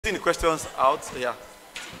taking the questions out. Yeah.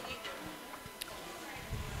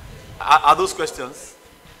 Are those questions?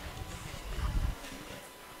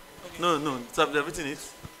 No, no. So I've written it.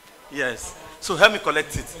 Yes. So help me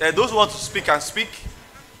collect it. Those who want to speak can speak.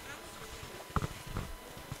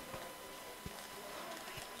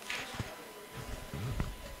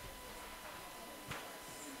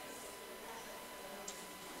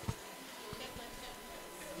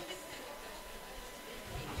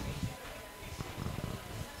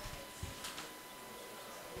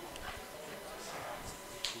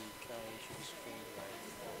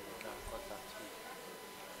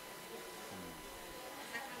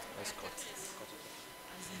 Let's cut it.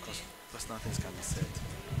 Because personal things can be said.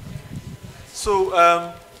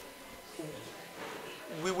 So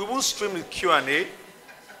we won't stream the Q&A.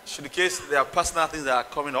 Should the case there are personal things that are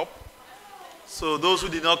coming up. So those who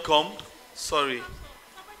did not come, sorry.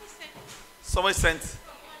 Somebody sent.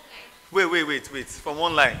 Wait. From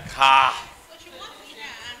online. Ha.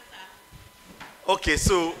 Okay,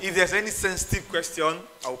 so if there's any sensitive question,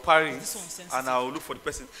 I'll parry it and I'll look for the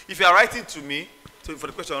person. If you are writing to me for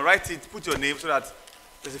the question, write it, put your name so that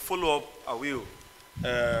there's a follow-up, I will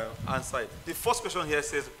answer it. The first question here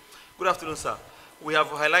says, good afternoon, sir. We have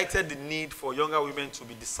highlighted the need for younger women to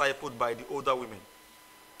be discipled by the older women.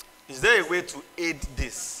 Is there a way to aid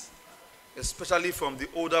this, especially from the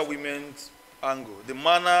older women's angle? The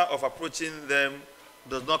manner of approaching them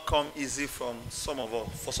does not come easy for some of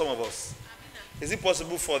us. Is it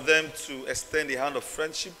possible for them to extend a hand of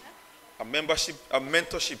friendship, a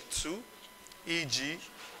mentorship too, e.g.,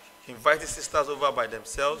 inviting sisters over by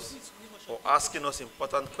themselves or asking us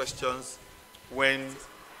important questions when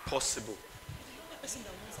possible?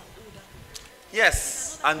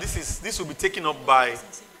 Yes, and this will be taken up by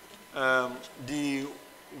the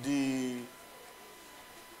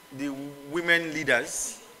women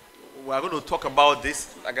leaders. We are going to talk about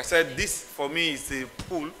this. Like I said, this for me is a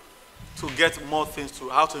pool to get more things to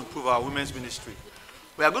how to improve our women's ministry.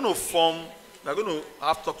 We are going to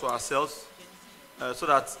have to talk to ourselves so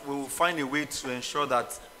that we will find a way to ensure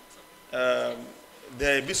that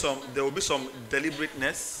there will be some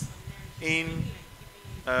deliberateness in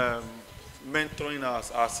mentoring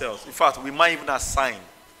ourselves. In fact, we might even assign,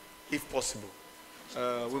 if possible.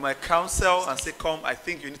 We might counsel and say, come, I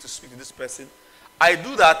think you need to speak to this person. I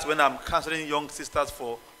do that when I'm counseling young sisters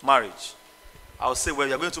for marriage. I'll say, well,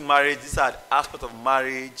 you're going to marry. These are aspects of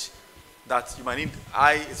marriage that you might need.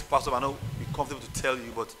 I, as a pastor, might not be comfortable to tell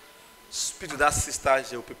you, but speak to that sister.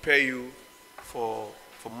 She will prepare you for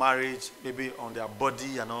marriage, maybe on their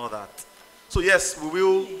body and all that. So yes, we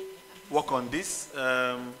will work on this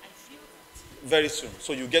very soon.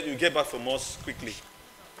 So you get back from us quickly.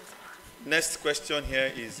 Next question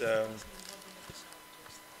here is,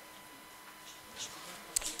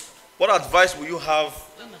 what advice will you have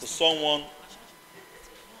to someone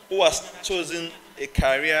who has chosen a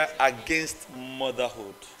career against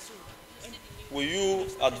motherhood? Will you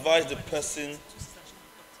advise the person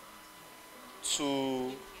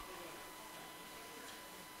to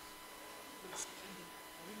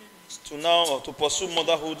pursue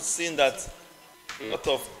motherhood, seeing that a lot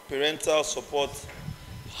of parental support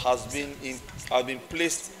has been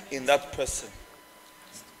placed in that person?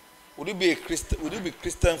 Would you be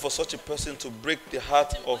Christian for such a person to break the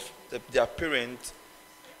heart of their parent?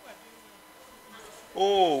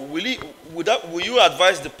 Oh, will you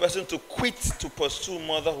advise the person to quit to pursue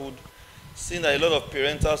motherhood, seeing that a lot of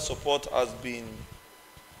parental support has been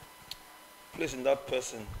placed in that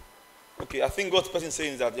person? Okay, I think what the person is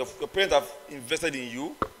saying is that your parents have invested in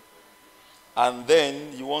you, and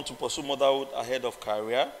then you want to pursue motherhood ahead of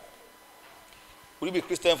career. Will you be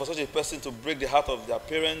Christian for such a person to break the heart of their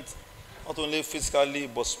parent, not only physically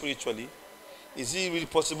but spiritually? Is it really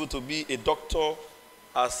possible to be a doctor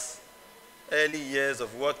as early years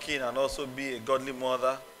of working and also be a godly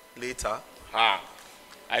mother later?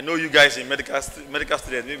 I know you guys in medical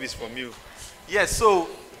students, maybe it's from you. Yes, so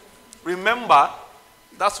remember,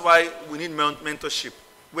 that's why we need mentorship.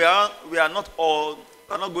 We are not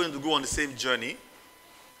going to go on the same journey.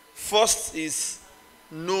 First is,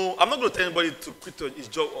 no, I'm not going to tell anybody to quit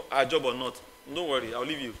our job or not. Don't worry, I'll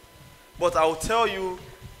leave you. But I'll tell you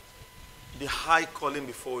the high calling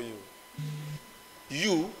before you.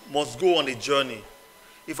 You must go on a journey.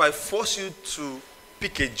 If I force you to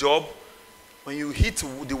pick a job, when you hit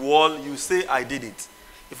the wall, you say, I did it.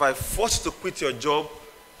 If I force you to quit your job,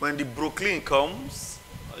 when the Brooklyn comes,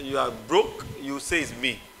 you are broke, you say it's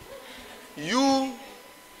me.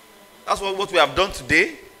 That's what we have done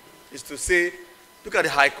today, is to say, look at the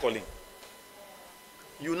high calling.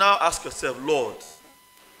 You now ask yourself, Lord,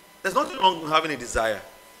 there's nothing wrong with having a desire.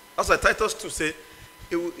 That's why Titus 2 says,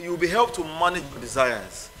 you will be helped to manage your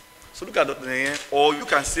desires. So look at Dr. Nene, or you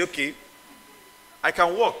can say, okay, I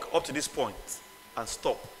can walk up to this point and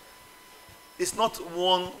stop. It's not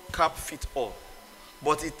one cap fit all,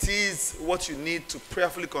 but it is what you need to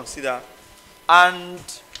prayerfully consider and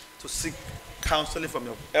to seek counseling from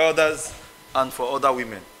your elders and for other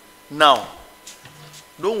women. Now,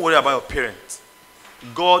 don't worry about your parents.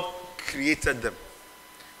 God created them.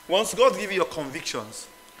 Once God gives you your convictions,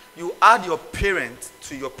 you add your parents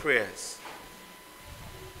to your prayers.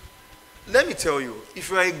 Let me tell you, if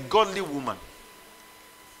you are a godly woman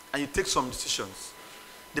and you take some decisions,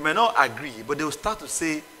 they may not agree, but they will start to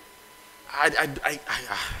say, I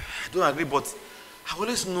don't agree, but I've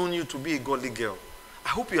always known you to be a godly girl. I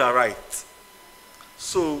hope you are right.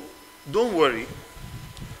 So don't worry.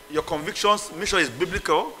 Your convictions, make sure it's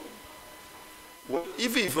biblical. Well,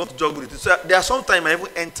 even if you want to juggle with it. So there are sometimes you might even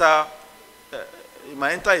enter, you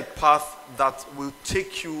might enter a path that will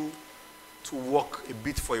take you to walk a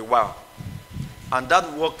bit for a while. And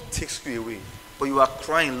that walk takes you away. But you are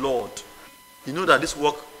crying, Lord, you know that this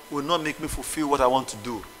walk will not make me fulfill what I want to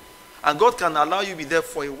do. And God can allow you to be there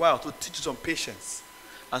for a while to teach you some patience.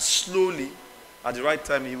 And slowly, at the right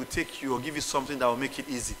time, He will take you or give you something that will make it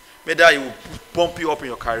easy. Maybe He will bump you up in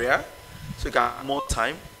your career so you can have more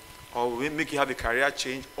time, or will make you have a career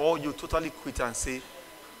change, or you totally quit and say,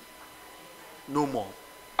 no more.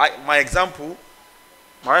 My example,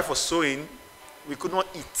 my wife was sewing, we could not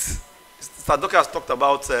eat. Sadoka has talked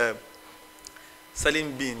about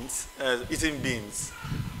selling beans, eating beans.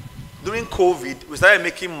 During COVID, we started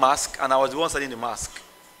making masks, and I was the one selling the mask.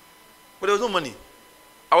 But there was no money.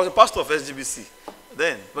 I was a pastor of SGBC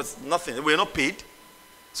then, but nothing. We were not paid.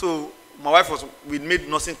 So my wife we made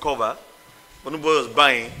nursing cover, but nobody was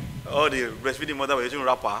buying. All the breastfeeding mother were using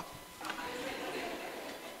wrapper.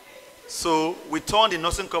 So we turned the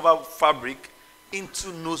nursing cover fabric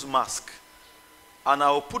into nose mask. And I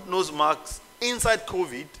will put nose masks inside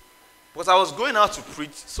COVID, because I was going out to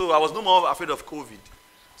preach, so I was no more afraid of COVID.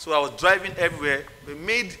 So I was driving everywhere. We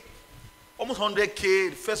made almost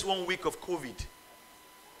 100K the first 1 week of COVID.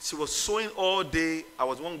 She was sewing all day. I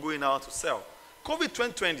was one going out to sell. COVID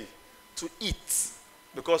 2020, to eat,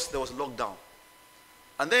 because there was lockdown.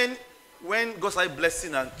 And then when God started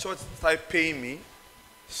blessing and church started paying me,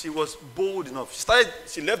 she was bold enough.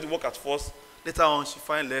 She left the work at first. Later on, she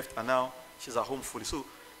finally left, and now she's at home fully. So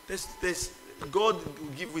God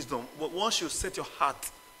will give wisdom. But once you set your heart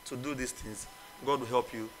to do these things, God will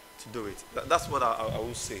help you to do it. That's what I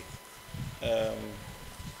will say.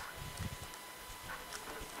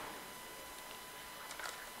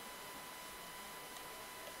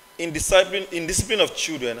 In discipline of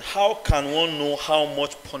children, how can one know how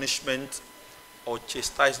much punishment or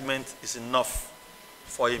chastisement is enough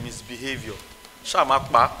for a misbehavior?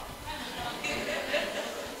 Shamakba.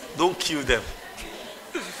 Don't kill them.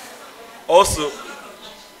 Also,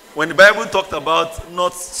 when the Bible talked about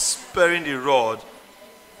not sparing the rod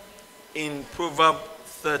in Proverbs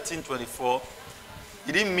 13:24,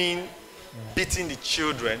 it didn't mean beating the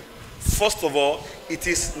children. First of all, it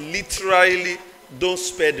is literally don't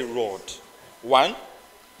spare the rod. One.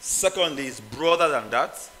 Secondly, it's broader than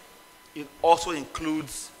that. It also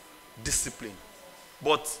includes discipline.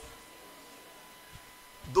 But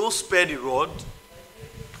don't spare the rod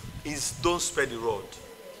is don't spare the rod.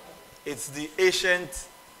 It's the ancient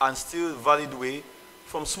and still valid way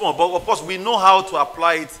from small. But of course, we know how to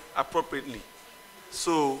apply it appropriately.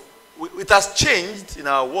 So it has changed in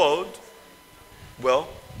our world, well,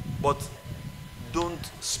 but don't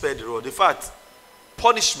spare the rod. In fact,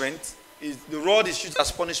 punishment the rod is used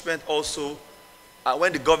as punishment also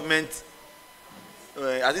when the government,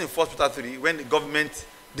 I think in 1 Peter 3, when the government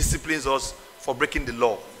disciplines us for breaking the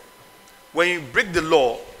law. When you break the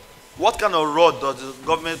law, what kind of rod does the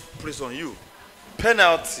government place on you?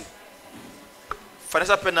 Penalty,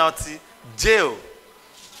 financial penalty, jail.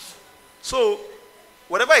 So,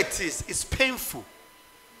 whatever it is, it's painful.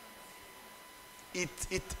 It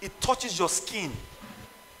touches your skin.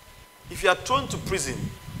 If you are thrown to prison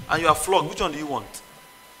and you are flogged, which one do you want?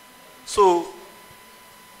 So,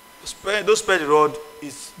 don't spare the rod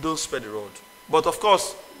is don't spare the rod. But of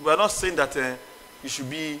course, we are not saying that you should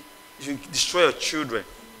destroy your children.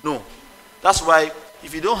 No. That's why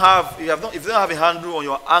if you don't have a handle on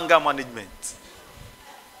your anger management,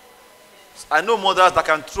 I know mothers that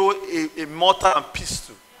can throw a mortar and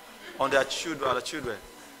pistol on their children.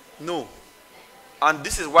 No. And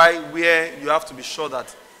this is where you have to be sure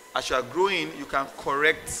that as you are growing, you can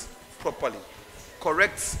correct properly.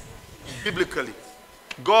 Correct biblically.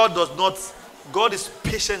 God is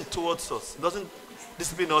patient towards us. He doesn't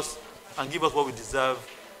discipline us and give us what we deserve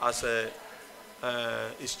as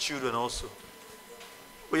his children also.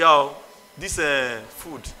 But yeah, this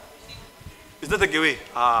food is not take away.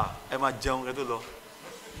 Emma John.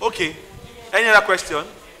 Okay. Any other question?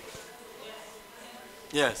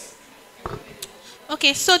 Yes.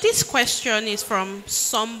 Okay, so this question is from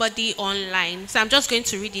somebody online. So I'm just going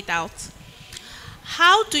to read it out.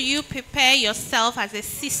 How do you prepare yourself as a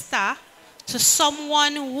sister to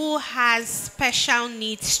someone who has special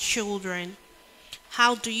needs children?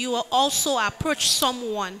 How do you also approach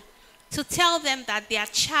someone to tell them that their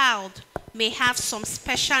child may have some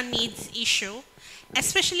special needs issue,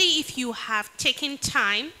 especially if you have taken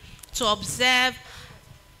time to observe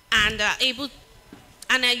and are able,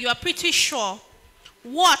 and you are pretty sure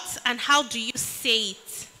what and how do you say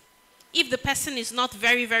it if the person is not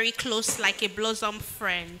very, very close, like a blossom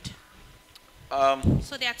friend?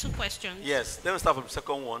 So there are two questions. Yes, let me start from the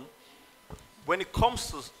second one. When it comes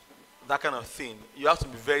to that kind of thing, you have to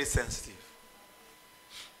be very sensitive.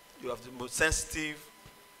 You have to be sensitive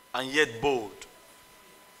and yet bold.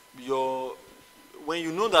 When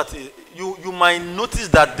you know that you might notice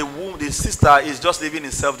that the sister is just living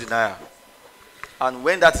in self-denial. And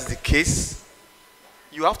when that is the case,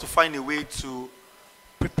 you have to find a way to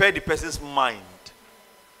prepare the person's mind.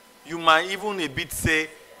 You might even a bit say,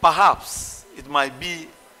 perhaps it might be,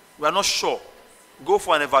 we are not sure. Go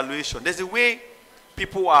for an evaluation. There's a way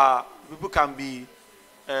people can be,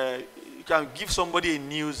 you can give somebody a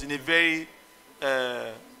news in a very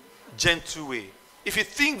gentle way. If you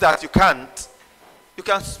think that you can't, you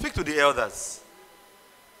can speak to the elders.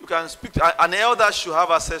 You can speak to, an elder should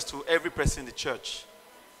have access to every person in the church.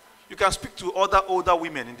 You can speak to other older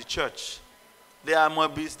women in the church. There are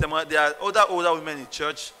older women in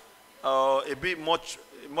church, a bit much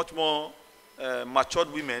more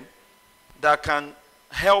matured women that can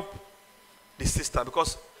help the sister,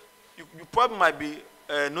 because you probably might be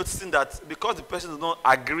noticing that because the person is not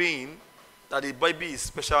agreeing that the baby is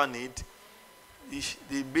special need,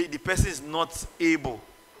 the person is not able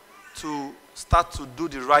to start to do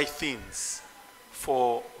the right things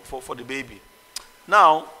for the baby.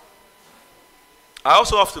 Now, I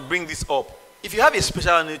also have to bring this up. If you have a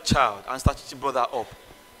special need child and start to bring that up,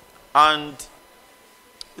 and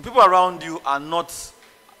the people around you are not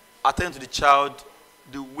attending to the child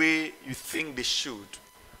the way you think they should,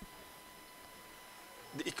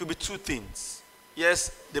 it could be two things.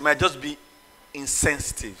 Yes, they might just be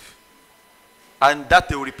insensitive, and that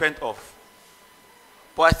they will repent of.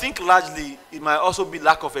 But I think largely it might also be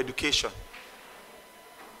lack of education.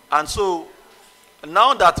 And so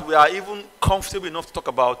now that we are even comfortable enough to talk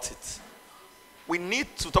about it, we need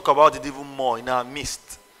to talk about it even more in our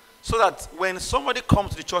midst, so that when somebody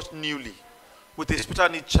comes to the church newly with a special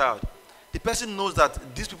need child, the person knows that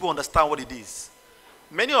these people understand what it is.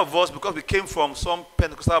 Many of us, because we came from some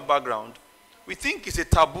Pentecostal background, we think it's a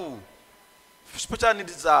taboo. Special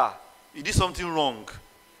needs are, you did something wrong.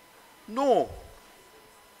 No.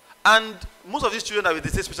 And most of these children that they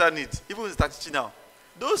say special needs, even with statistics now,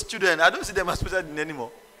 those children, I don't see them as special needs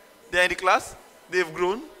anymore. They're in the class, they've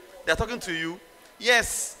grown, they're talking to you.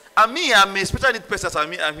 Yes, I'm a special needs person,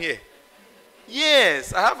 I'm here.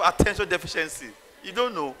 Yes, I have attention deficiency. You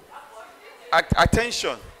don't know.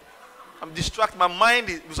 Attention. I'm distracted. My mind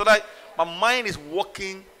is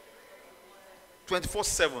working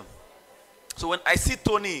 24/7. So when I see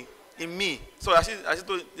Tony in me, so I see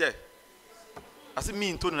Tony, yeah. I see me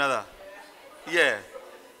in Tony another. Yeah.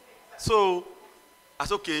 So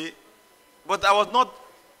that's okay. But I was not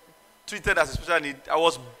treated as a special need. I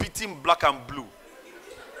was beaten black and blue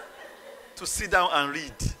to sit down and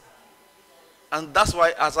read. And that's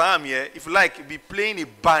why, as I am here, if you like, be playing a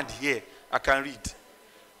band here, I can read.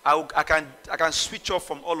 I can switch off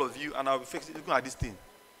from all of you, and I'll be looking at this thing.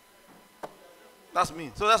 That's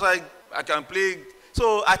me. So that's why I can play.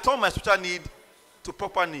 So I turn my special need to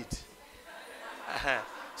proper need.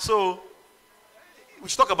 So we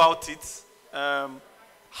should talk about it.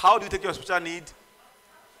 How do you take your special need?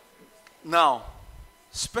 Now,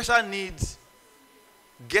 special needs,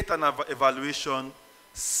 get an evaluation,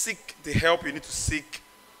 seek the help you need to seek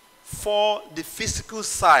for the physical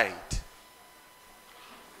side.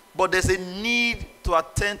 But there's a need to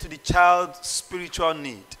attend to the child's spiritual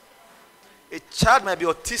need. A child might be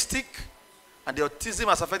autistic, and the autism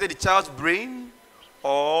has affected the child's brain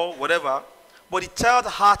or whatever, but the child's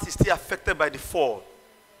heart is still affected by the fall.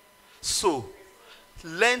 So,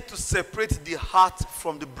 learn to separate the heart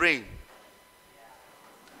from the brain.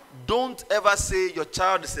 Don't ever say your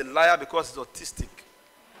child is a liar because he's autistic.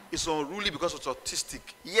 It's unruly because it's autistic.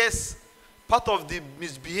 Yes, part of the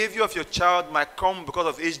misbehavior of your child might come because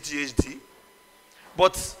of ADHD,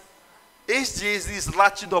 but HDHD is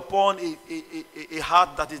latching upon a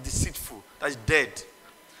heart that is deceitful, that is dead.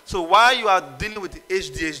 So while you are dealing with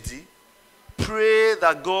HDHD, pray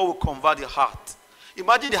that God will convert your heart.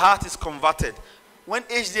 Imagine the heart is converted. When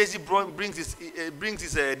HDHD brings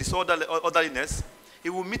this disorderliness, it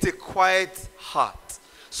will meet a quiet heart.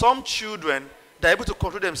 Some children, they're able to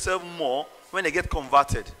control themselves more when they get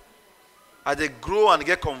converted. As they grow and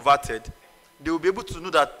get converted, they will be able to know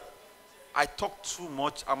that I talk too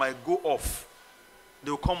much, I might go off.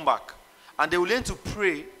 They will come back. And they will learn to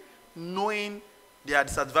pray knowing they are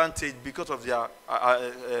disadvantaged because of their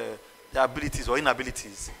abilities or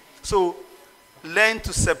inabilities. So, learn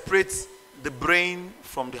to separate the brain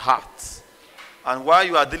from the heart. And while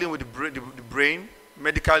you are dealing with the brain,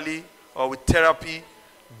 medically or with therapy,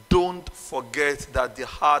 don't forget that the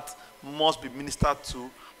heart must be ministered to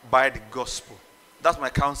by the gospel. That's my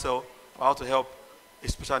counsel on how to help a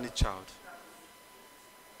special needs child.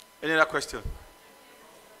 Any other question?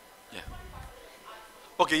 Yeah.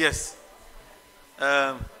 Okay, yes.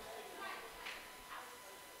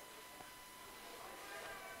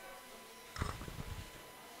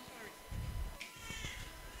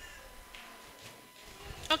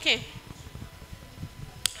 Okay.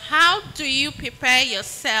 How do you prepare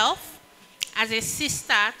yourself as a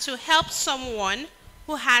sister to help someone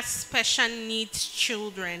who has special needs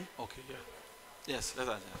children? Okay, yeah. Yes, that's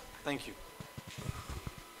answer. Thank you.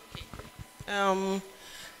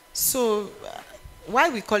 Why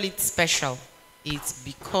we call it special? It's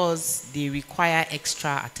because they require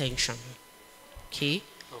extra attention. Okay?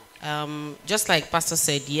 Just like Pastor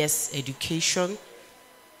said, yes, education,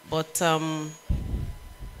 but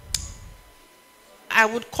I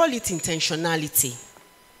would call it intentionality.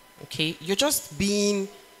 Okay? You're just being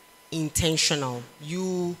intentional.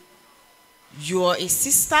 You're a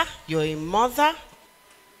sister, you're a mother,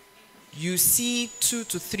 you see 2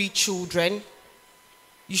 to 3 children,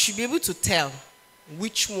 you should be able to tell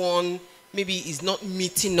which one maybe is not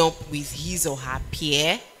meeting up with his or her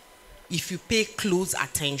peer if you pay close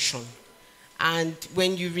attention. And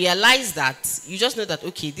when you realize that, you just know that,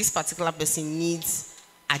 okay, this particular person needs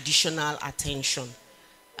additional attention.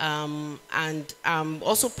 And I'm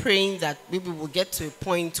also praying that maybe we'll get to a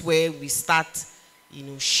point where we start,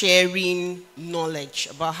 sharing knowledge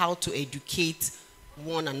about how to educate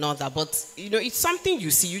one another. But, it's something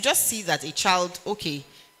you see. You just see that a child, okay,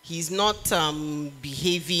 he's not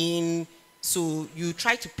behaving, so you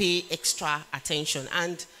try to pay extra attention.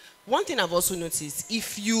 And one thing I've also noticed,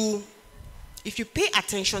 if you pay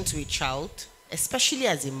attention to a child, especially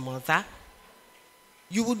as a mother,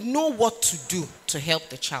 you would know what to do to help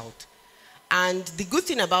the child. And the good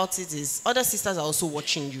thing about it is other sisters are also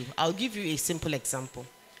watching you. I'll give you a simple example.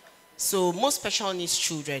 So most special needs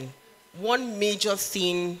children, one major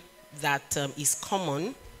thing that is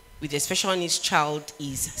common with a special needs child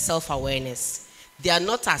is self-awareness. They are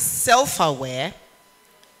not as self-aware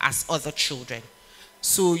as other children.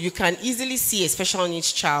 So you can easily see a special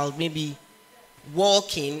needs child maybe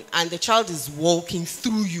walking and the child is walking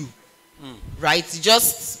through you. Right? It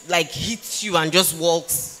just like hits you and just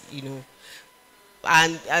walks,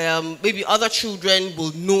 And maybe other children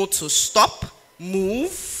will know to stop,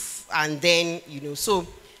 move, and then, So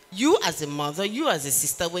you as a mother, you as a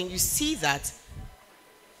sister, when you see that,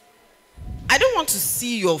 I don't want to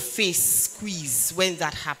see your face squeeze when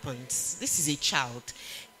that happens. This is a child.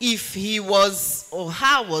 If he was or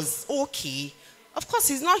her was okay, of course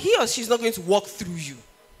he or she's not going to walk through you,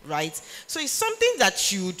 right? So it's something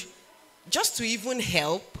that you'd, just to even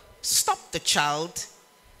help, stop the child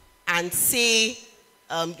and say,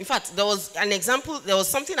 in fact, there was an example, there was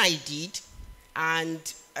something I did, and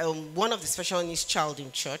one of the special needs child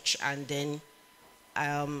in church, and then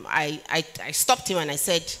I stopped him and I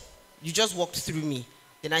said, you just walked through me.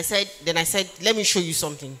 Then I said, let me show you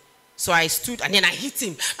something. So I stood and then I hit him.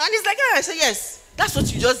 And he's like, I said, yes, that's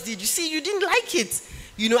what you just did. You see, you didn't like it.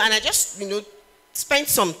 And I just, spent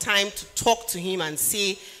some time to talk to him and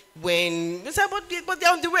say, when they said, but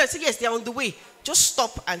they're on the way. I said, yes, they're on the way. Just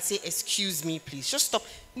stop and say, excuse me, please. Just stop.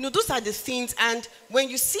 Those are the things. And when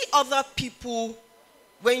you see other people,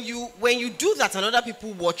 when you do that and other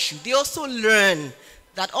people watch you, they also learn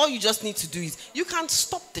that all you just need to do is, you can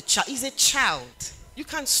stop the child. He's a child. You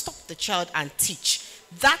can stop the child and teach.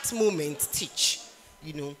 That moment, teach.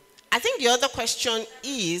 I think the other question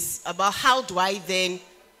is about how do I then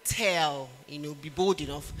tell, be bold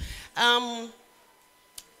enough.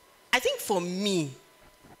 I think for me,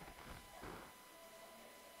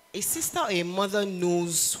 a sister or a mother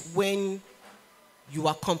knows when you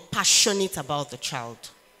are compassionate about the child,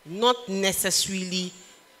 not necessarily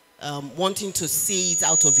wanting to say it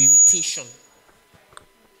out of irritation.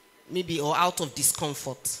 maybe, or out of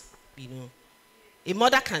discomfort, you know. A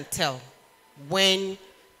mother can tell when,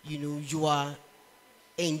 you know, you are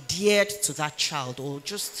endeared to that child or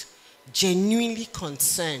just genuinely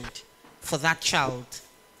concerned for that child.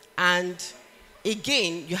 And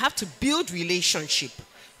again, you have to build relationship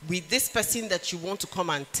with this person that you want to come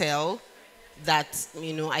and tell that,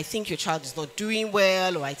 you know, I think your child is not doing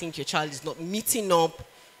well, or I think your child is not meeting up.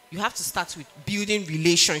 You have to start with building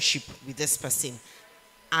relationship with this person.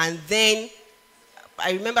 And then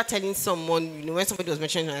I remember telling someone, you know, when somebody was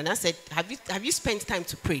mentioning, and I said, have you spent time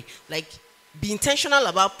to pray? Like, be intentional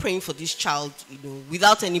about praying for this child, you know,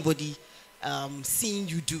 without anybody seeing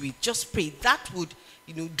you do it. Just pray. That would,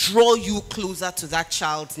 you know, draw you closer to that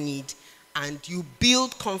child's need, and you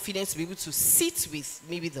build confidence to be able to sit with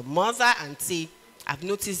maybe the mother and say, I've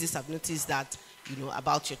noticed this, I've noticed that, you know,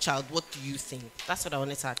 about your child. What do you think? That's what I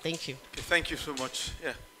wanted to add. Thank you. Okay, thank you so much.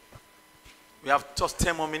 Yeah. We have just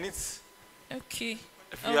 10 more minutes. Okay.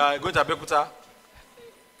 If you are going to Abeokuta,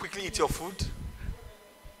 quickly eat your food.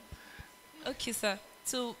 Okay, sir.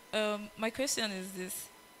 So my question is this: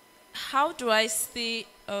 how do I stay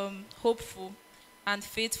hopeful and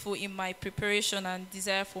faithful in my preparation and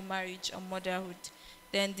desire for marriage and motherhood?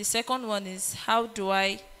 Then the second one is, how do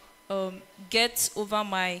I get over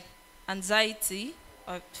my anxiety,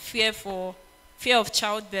 fear of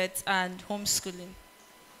childbirth and homeschooling?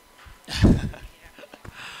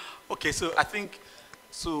 Okay, so I think,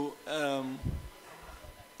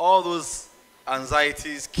 all those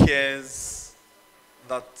anxieties, cares,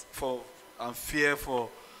 and fear for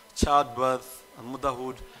childbirth and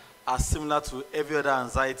motherhood are similar to every other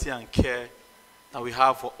anxiety and care that we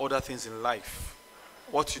have for other things in life.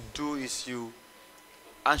 What you do is you,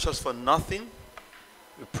 anxious for nothing,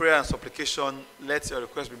 with prayer and supplication, let your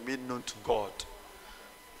request be made known to God.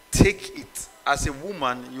 Take it. As a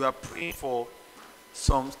woman, you are praying for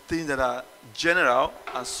some things that are general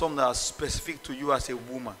and some that are specific to you as a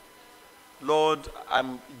woman. Lord,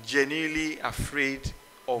 I'm genuinely afraid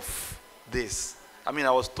of this. I mean,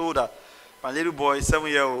 I was told that my little boy,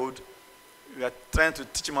 7-year-old, we are trying to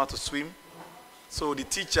teach him how to swim. So the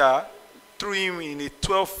teacher threw him in a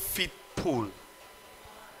 12-feet pool.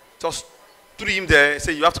 Just threw him there,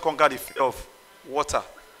 said, you have to conquer the fear of water.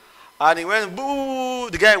 And he went, boo!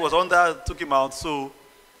 The guy was under, took him out. So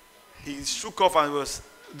he shook off and was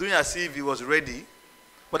doing as if he was ready.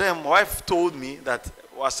 But then my wife told me that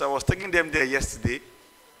as I was taking them there yesterday,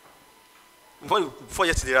 before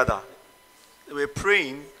yesterday rather, they were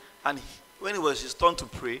praying, and when it was his turn to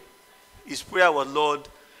pray, his prayer was, Lord,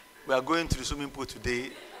 we are going to the swimming pool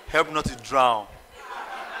today, help not to drown.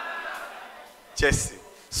 Jesse.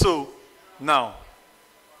 So now,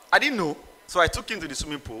 I didn't know, so I took him to the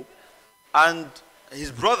swimming pool, and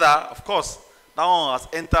his brother, of course, that one has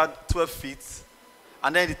entered 12 feet,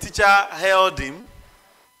 and then the teacher held him.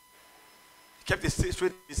 He kept his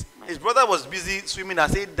straight face. His brother was busy swimming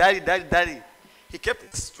and said, Daddy, Daddy, Daddy. He kept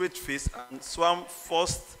his straight face and swam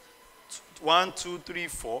first 1, 2, 3,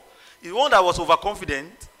 4. The one that was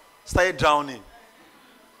overconfident started drowning.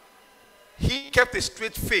 He kept a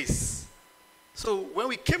straight face. So when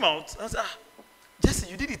we came out, I said,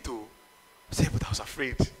 Jesse, you did it too. I said, but I was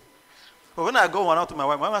afraid. But when I go one out to my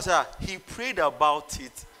wife, my wife said, he prayed about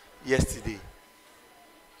it yesterday.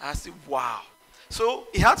 I said, wow. So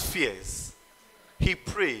he had fears. He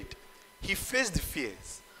prayed. He faced the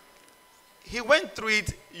fears. He went through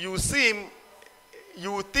it. You see him,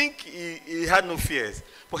 you would think he had no fears.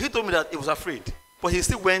 But he told me that he was afraid. But he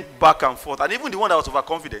still went back and forth. And even the one that was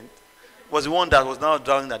overconfident was the one that was now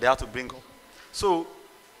drowning that they had to bring up. So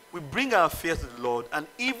we bring our fears to the Lord. And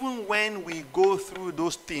even when we go through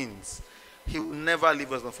those things, he will never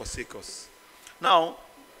leave us nor forsake us. Now,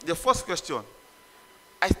 the first question.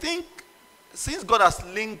 I think since God has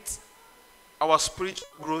linked our spiritual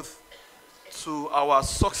growth to our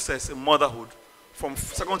success in motherhood, from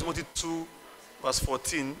 2 Timothy 2, verse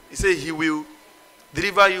 14, he says he will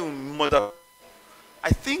deliver you in motherhood. I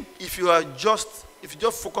think if you just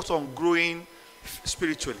focus on growing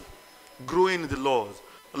spiritually, growing in the Lord,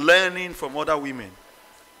 learning from other women,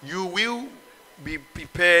 you will be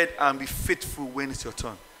prepared and be faithful when it's your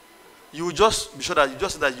turn. You will just be sure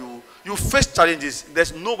that you face challenges.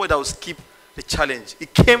 There's nobody that will skip the challenge.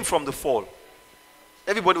 It came from the fall.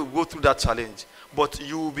 Everybody will go through that challenge, but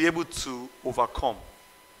you will be able to overcome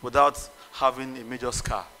without having a major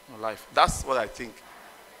scar in life. That's what I think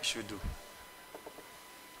you should do.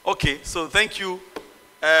 Okay, so thank you.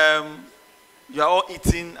 You are all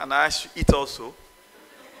eating, and I should eat also.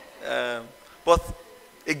 But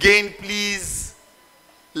again, please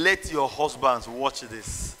let your husbands watch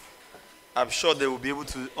this. I'm sure they will be able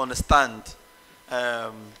to understand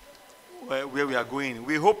where we are going.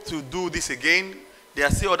 We hope to do this again. There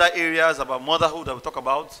are still other areas about motherhood that we talk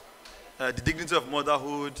about. The dignity of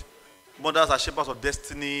motherhood. Mothers as shapers of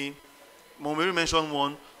destiny. Mommy mentioned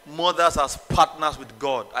one. Mothers as partners with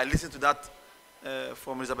God. I listened to that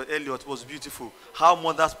from Elizabeth Elliot. It was beautiful. How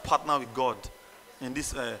mothers partner with God in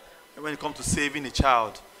this when it comes to saving a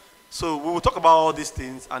child. So we will talk about all these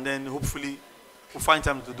things, and then hopefully we'll find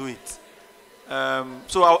time to do it.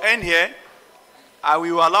 So I'll end here. I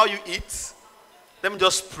will allow you eat. Let me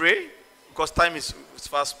just pray, because time is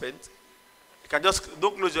fast spent. You can just,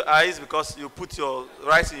 don't close your eyes, because you put your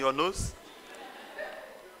rice in your nose.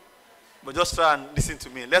 But just try and listen to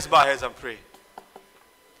me. Let's bow our heads and pray.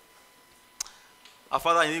 Our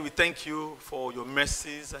Father, indeed, we thank you for your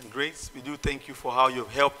mercies and grace. We do thank you for how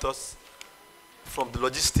you've helped us, from the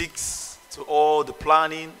logistics to all the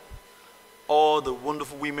planning, all the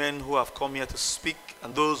wonderful women who have come here to speak,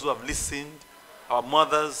 and those who have listened, our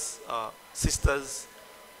mothers, our sisters.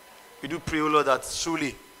 We do pray, O Lord, that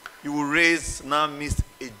truly you will raise now midst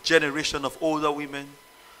a generation of older women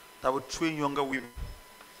that will train younger women.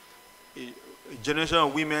 A generation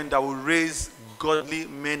of women that will raise godly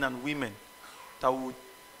men and women that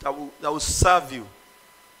will serve you.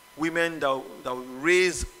 Women that will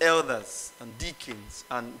raise elders and deacons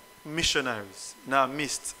and missionaries in our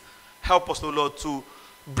midst. Help us, O Lord, to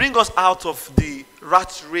bring us out of the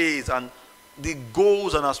rat race and the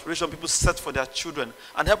goals and aspirations people set for their children,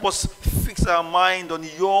 and help us fix our mind on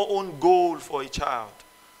your own goal for a child,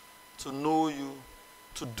 to know you,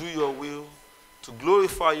 to do your will, to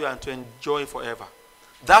glorify you, and to enjoy forever.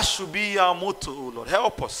 That should be our motto, O Lord.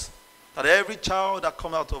 Help us that every child that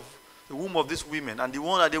comes out of the womb of these women, and the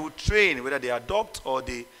one that they will train, whether they adopt or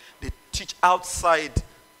they teach outside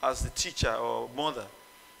as the teacher or mother,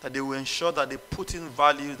 that they will ensure that they put in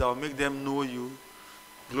values that will make them know you,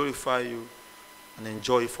 glorify you, and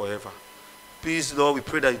enjoy you forever. Please, Lord, we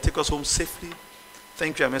pray that you take us home safely.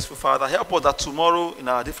 Thank you, our merciful Father. Help us that tomorrow in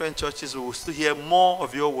our different churches we will still hear more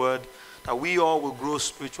of your word, that we all will grow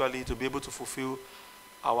spiritually to be able to fulfill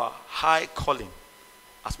our high calling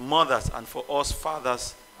as mothers, and for us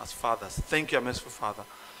fathers as fathers. Thank you, our merciful Father.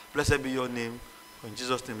 Blessed be your name. In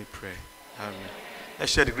Jesus' name we pray. Amen.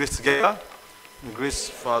 Let's share the grace together. The grace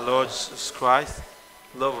of our Lord Jesus Christ,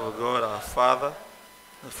 the love of God our Father,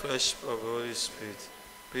 the fellowship of the Holy Spirit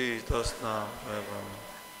be with us now and forevermore.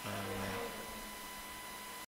 Amen.